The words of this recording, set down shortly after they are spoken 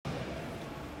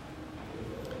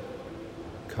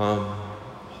Come,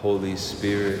 Holy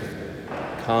Spirit,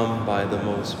 come by the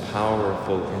most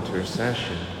powerful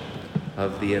intercession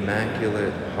of the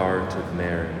Immaculate Heart of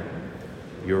Mary,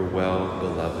 your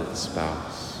well-beloved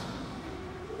spouse.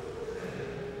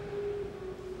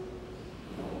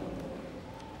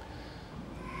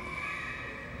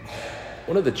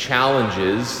 One of the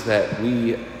challenges that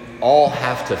we all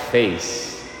have to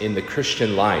face in the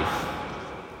Christian life,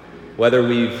 whether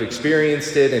we've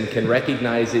experienced it and can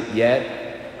recognize it yet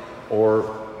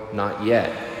or not yet,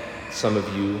 some of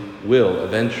you will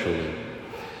eventually,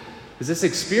 is this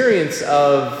experience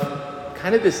of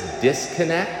kind of this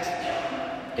disconnect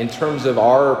in terms of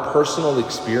our personal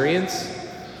experience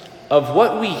of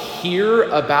what we hear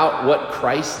about what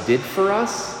Christ did for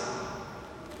us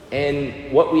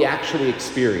and what we actually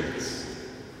experience.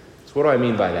 So what do I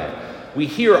mean by that? We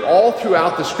hear all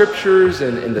throughout the scriptures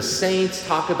and the saints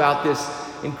talk about this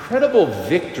incredible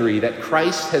victory that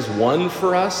Christ has won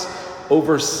for us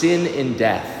over sin and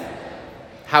death.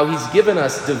 How he's given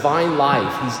us divine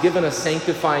life. He's given us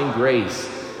sanctifying grace.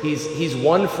 He's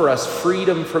won for us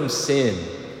freedom from sin.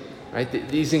 Right?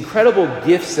 These incredible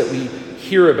gifts that we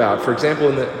hear about. For example,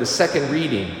 in the second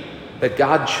reading, that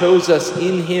God chose us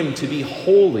in him to be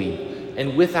holy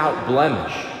and without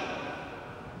blemish.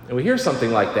 And we hear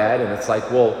something like that, and it's like,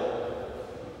 well,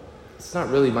 it's not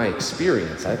really my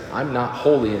experience. I'm not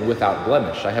holy and without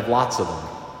blemish. I have lots of them.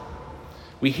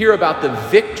 We hear about the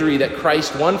victory that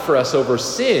Christ won for us over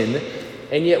sin,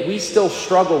 and yet we still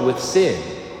struggle with sin.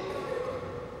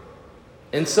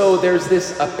 And so there's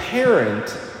this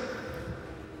apparent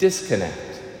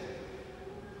disconnect.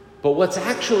 But what's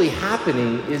actually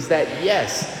happening is that,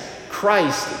 yes,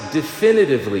 Christ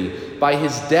definitively, by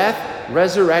his death,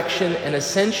 resurrection, and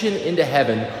ascension into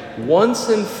heaven, once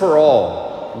and for all,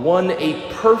 won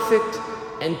a perfect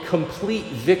and complete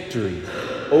victory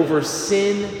over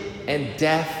sin and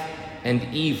death and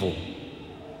evil.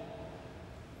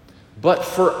 But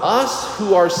for us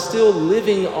who are still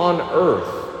living on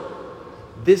earth,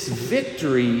 this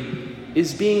victory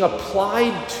is being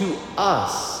applied to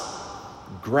us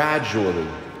gradually.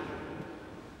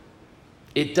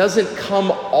 It doesn't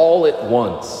come all at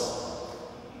once,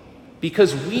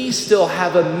 because we still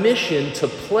have a mission to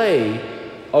play,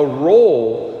 a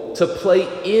role to play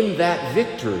in that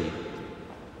victory.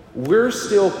 We're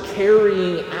still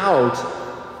carrying out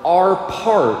our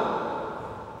part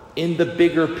in the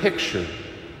bigger picture.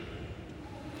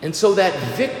 And so that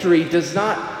victory is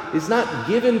not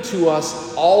given to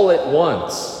us all at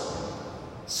once,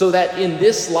 so that in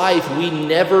this life we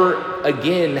never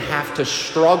again have to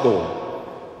struggle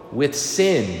with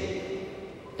sin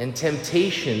and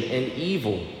temptation and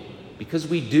evil, because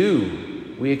we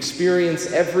do. We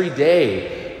experience every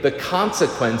day the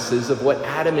consequences of what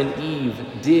Adam and Eve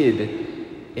did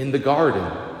in the garden.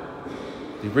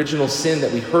 The original sin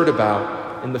that we heard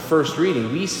about in the first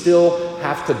reading, we still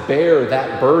have to bear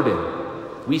that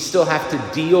burden. We still have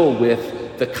to deal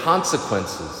with the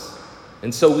consequences.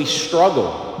 And so we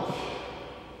struggle.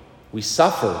 We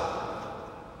suffer.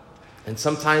 And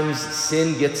sometimes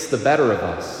sin gets the better of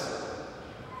us.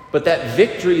 But that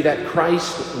victory that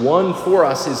Christ won for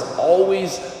us is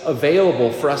always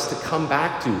available for us to come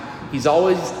back to. He's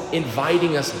always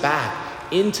inviting us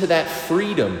back into that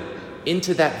freedom,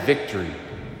 into that victory.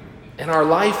 And our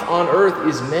life on earth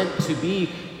is meant to be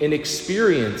an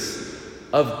experience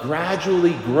of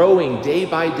gradually growing day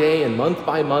by day and month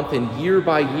by month and year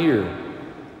by year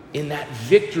in that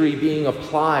victory being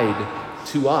applied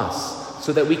to us,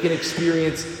 so that we can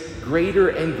experience greater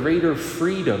and greater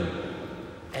freedom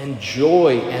and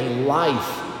joy and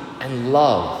life and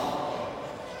love.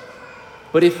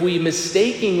 But if we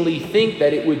mistakenly think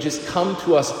that it would just come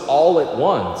to us all at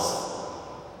once,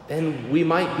 then we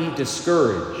might be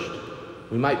discouraged.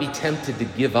 We might be tempted to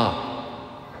give up.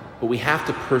 But we have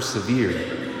to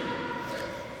persevere.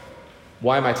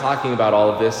 Why am I talking about all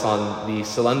of this on the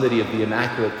solemnity of the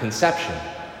Immaculate Conception?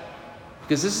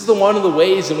 Because this is one of the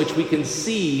ways in which we can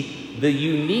see the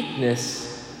uniqueness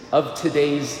of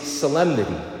today's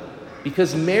solemnity.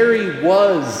 Because Mary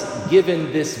was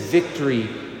given this victory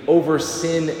over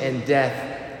sin and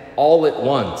death all at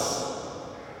once.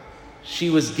 She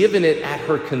was given it at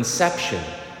her conception.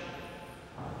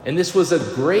 And this was a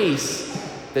grace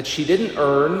that she didn't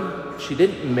earn, she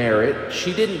didn't merit,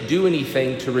 she didn't do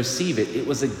anything to receive it. It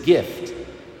was a gift,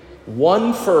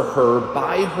 won for her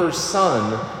by her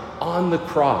Son on the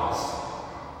cross.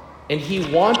 And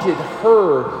he wanted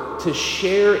her to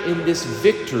share in this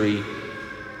victory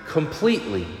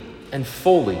completely and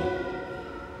fully,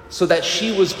 so that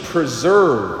she was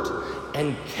preserved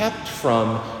and kept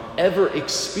from ever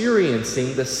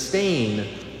experiencing the stain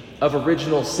of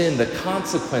original sin, the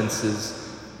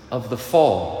consequences of the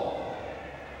fall.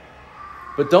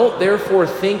 But don't therefore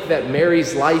think that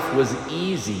Mary's life was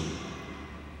easy.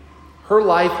 Her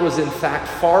life was in fact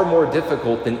far more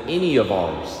difficult than any of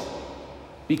ours,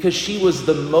 because she was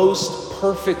the most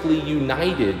perfectly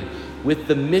united with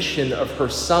the mission of her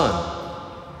Son.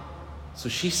 So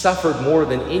she suffered more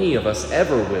than any of us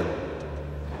ever will.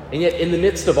 And yet in the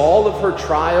midst of all of her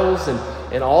trials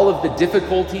and all of the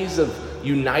difficulties of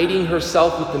uniting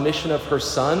herself with the mission of her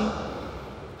Son,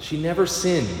 she never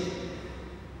sinned.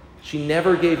 She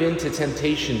never gave in to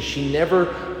temptation. She never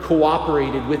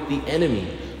cooperated with the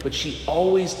enemy, but she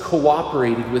always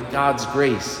cooperated with God's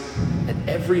grace at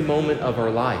every moment of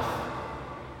her life.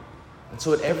 And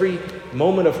so at every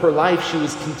moment of her life, she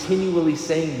was continually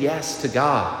saying yes to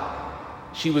God.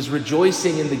 She was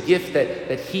rejoicing in the gift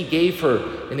that He gave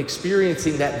her and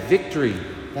experiencing that victory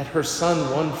that her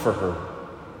Son won for her.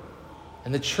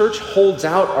 And the church holds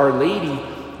out Our Lady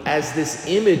as this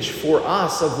image for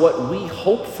us of what we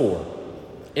hope for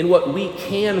and what we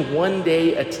can one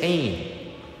day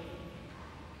attain.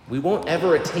 We won't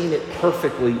ever attain it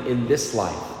perfectly in this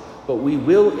life, but we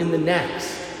will in the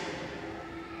next.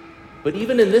 But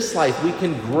even in this life, we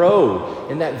can grow,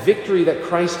 and that victory that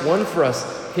Christ won for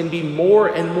us can be more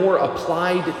and more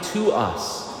applied to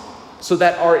us, so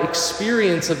that our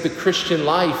experience of the Christian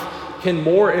life can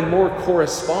more and more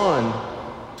correspond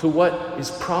to what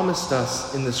is promised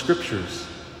us in the Scriptures.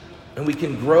 And we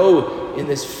can grow in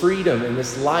this freedom, in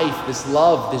this life, this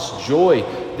love, this joy,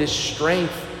 this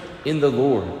strength in the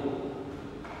Lord.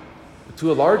 But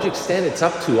to a large extent, it's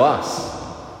up to us,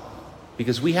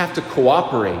 because we have to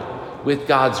cooperate with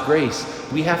God's grace.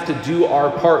 We have to do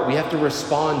our part. We have to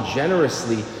respond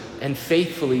generously and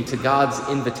faithfully to God's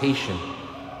invitation.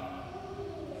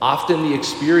 Often the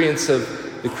experience of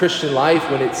the Christian life,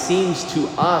 when it seems to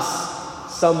us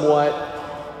somewhat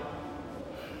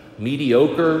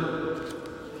mediocre,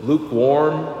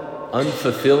 lukewarm,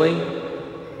 unfulfilling,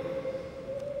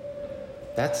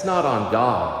 that's not on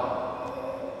God.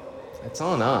 That's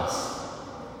on us.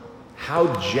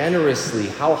 How generously,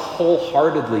 how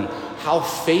wholeheartedly, how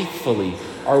faithfully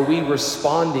are we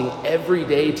responding every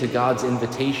day to God's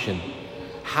invitation?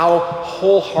 How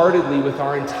wholeheartedly with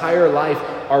our entire life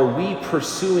are we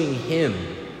pursuing Him?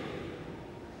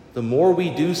 The more we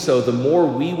do so, the more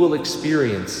we will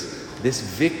experience this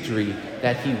victory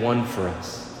that He won for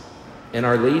us. And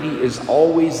Our Lady is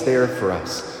always there for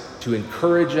us, to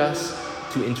encourage us,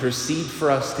 to intercede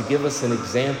for us, to give us an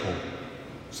example,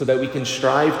 so that we can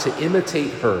strive to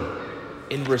imitate her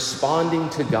in responding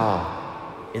to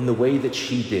God in the way that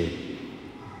she did.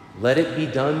 Let it be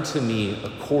done to me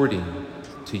according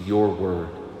to your word.